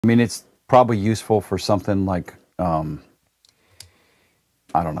I mean, it's probably useful for something like, I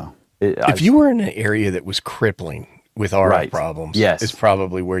don't know. If you were in an area that was crippling with RF Right. problems, Yes. it's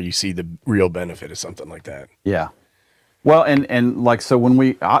probably where you see the real benefit of something like that. Yeah. Well, and like, so when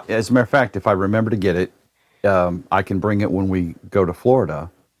we, as a matter of fact, if I remember to get it, I can bring it when we go to Florida,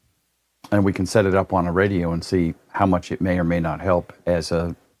 and we can set it up on a radio and see how much it may or may not help as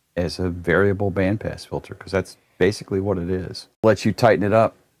a variable bandpass filter, because that's basically what it is. Lets you tighten it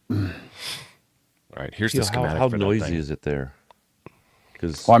up. All right, here's the schematic. How for that noisy thing. is it there?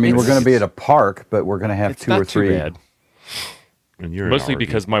 Well, I mean, we're going to be at a park, but we're going to have It's two not or three. too bad. And you're Mostly in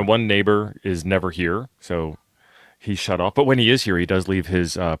because my one neighbor is never here, so he's shut off. But when he is here, he does leave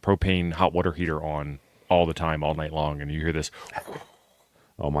his propane hot water heater on all the time, all night long, and you hear this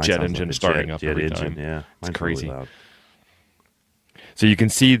mine jet sounds engine like a starting up jet every engine. time. Yeah, It's mine's crazy. Really loud. So you can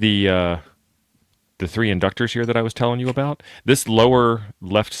see the 3 inductors here that I was telling you about. This lower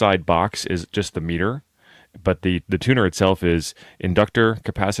left side box is just the meter, but the tuner itself is inductor,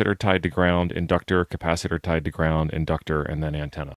 capacitor tied to ground, inductor, capacitor tied to ground, inductor, and then antenna.